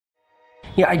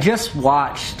Yeah, I just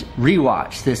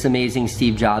rewatched this amazing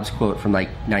Steve Jobs quote from like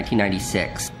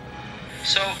 1996.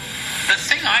 So, the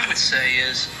thing I would say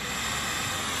is,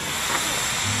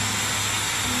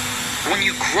 when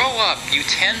you grow up, you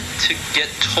tend to get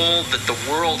told that the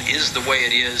world is the way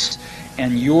it is,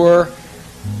 and your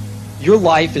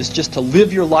life is just to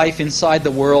live your life inside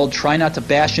the world, try not to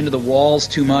bash into the walls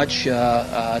too much,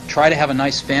 try to have a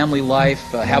nice family life,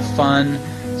 have fun,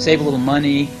 save a little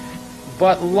money.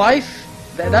 But life,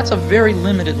 that's a very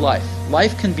limited life.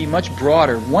 Life can be much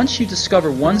broader once you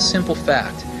discover one simple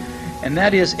fact, and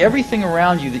that is everything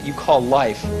around you that you call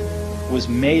life was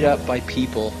made up by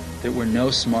people that were no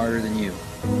smarter than you.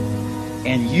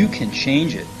 And you can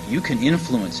change it. You can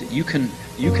influence it. You can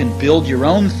build your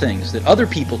own things that other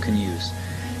people can use.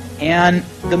 And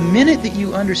the minute that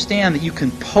you understand that you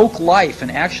can poke life and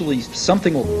actually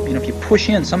something will, if you push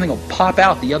in, something will pop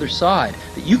out the other side,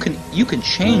 that you can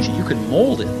change it, you can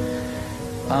mold it.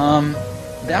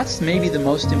 That's maybe the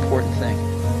most important thing,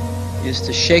 is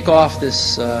to shake off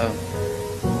this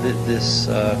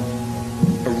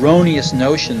erroneous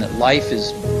notion that life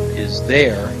is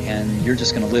there and you're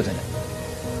just going to live in it,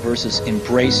 versus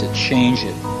embrace it, change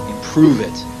it, improve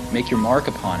it, make your mark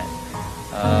upon it.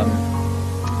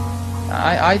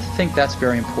 I think that's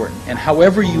very important. And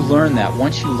however you learn that,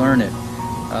 once you learn it,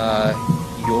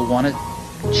 you'll want to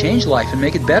change life and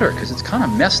make it better, because it's kind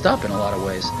of messed up in a lot of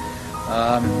ways.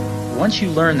 Once you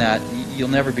learn that, you'll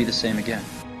never be the same again.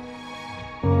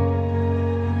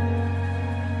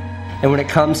 And when it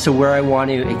comes to where I want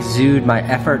to exude my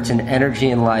efforts and energy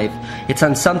in life, it's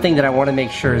on something that I want to make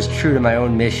sure is true to my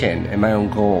own mission and my own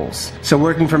goals. So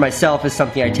working for myself is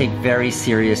something I take very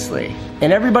seriously.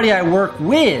 And everybody I work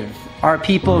with are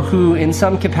people who in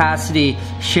some capacity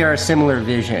share a similar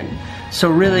vision. So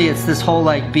really it's this whole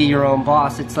like be your own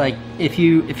boss. It's like if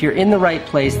you're in the right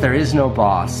place, there is no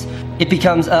boss. It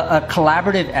becomes a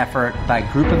collaborative effort by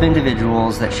a group of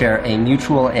individuals that share a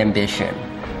mutual ambition.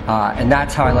 And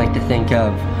that's how I like to think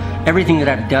of everything that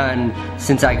I've done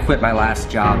since I quit my last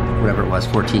job, whatever it was,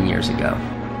 14 years ago.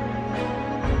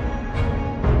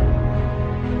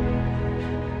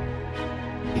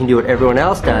 You can do what everyone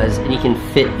else does, and you can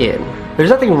fit in.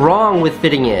 There's nothing wrong with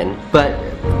fitting in, but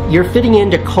you're fitting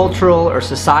into cultural or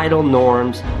societal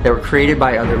norms that were created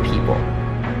by other people.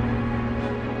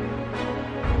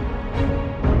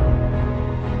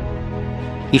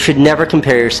 You should never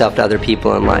compare yourself to other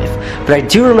people in life. But I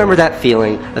do remember that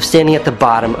feeling of standing at the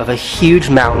bottom of a huge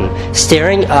mountain,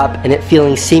 staring up and it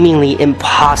feeling seemingly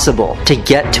impossible to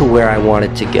get to where I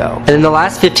wanted to go. And in the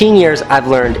last 15 years, I've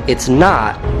learned it's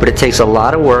not, but it takes a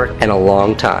lot of work and a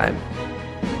long time.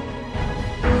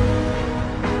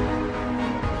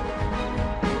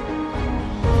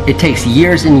 It takes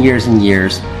years and years and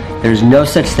years. There's no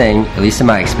such thing, at least in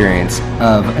my experience,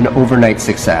 of an overnight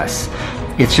success.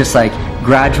 It's just like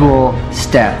gradual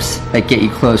steps that get you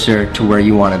closer to where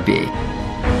you want to be.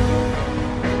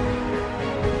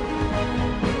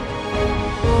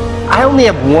 I only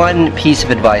have one piece of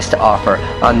advice to offer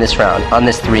on this round, on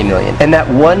this 3 million. And that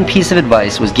one piece of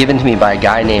advice was given to me by a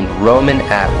guy named Roman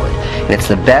Atwood. And it's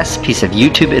the best piece of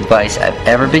YouTube advice I've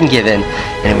ever been given,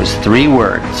 and it was 3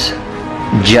 words.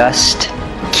 Just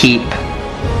keep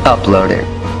uploading.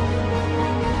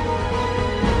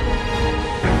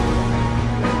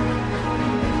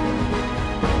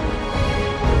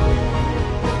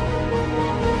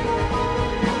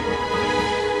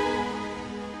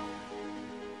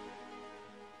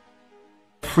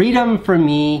 Freedom for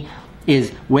me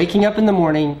is waking up in the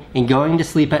morning and going to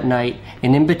sleep at night,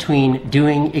 and in between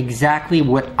doing exactly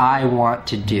what I want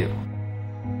to do.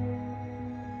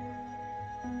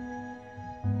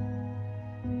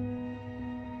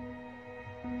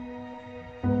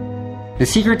 The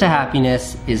secret to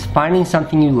happiness is finding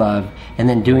something you love and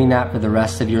then doing that for the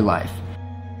rest of your life.